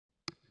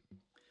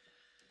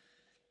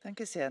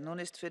Danke sehr. Nun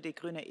ist für die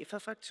grüne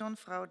EFA-Fraktion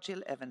Frau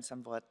Jill Evans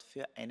am Wort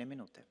für 1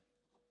 Minute.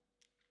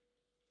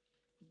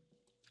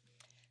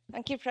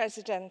 Thank you,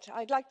 President.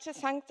 I'd like to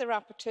thank the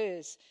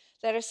rapporteurs.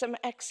 There are some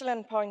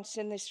excellent points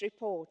in this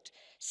report,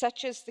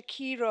 such as the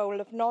key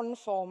role of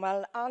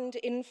non-formal and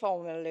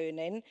informal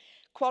learning,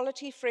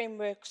 quality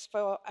frameworks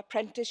for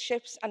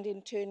apprenticeships and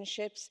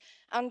internships,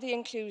 and the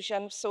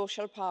inclusion of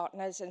social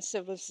partners and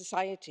civil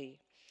society.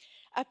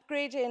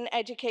 Upgrading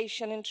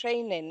education and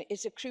training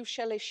is a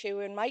crucial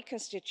issue in my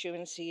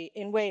constituency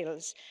in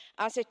Wales,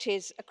 as it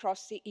is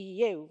across the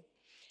EU.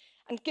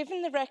 And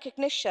given the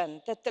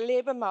recognition that the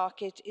labour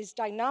market is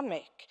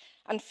dynamic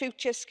and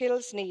future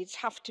skills needs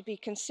have to be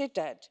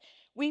considered,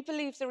 we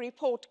believe the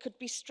report could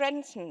be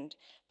strengthened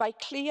by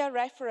clear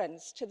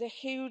reference to the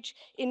huge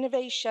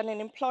innovation and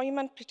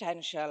employment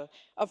potential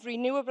of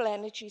renewable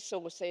energy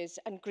sources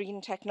and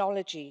green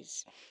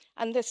technologies,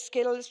 and the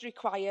skills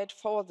required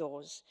for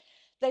those.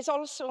 There's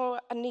also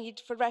a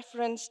need for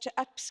reference to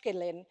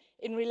upskilling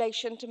in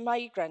relation to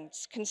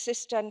migrants,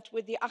 consistent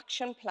with the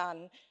action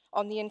plan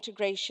on the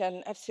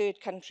integration of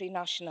third country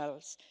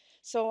nationals.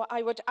 So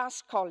I would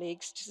ask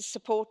colleagues to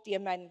support the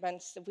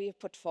amendments that we have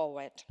put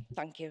forward.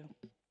 Thank you.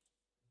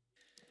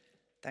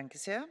 Danke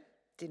sehr.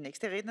 Die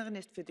nächste Rednerin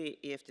ist für die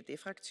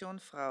EFDD-Fraktion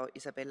Frau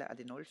Isabella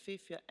Adinolfi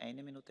für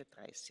 1 Minute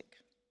 30.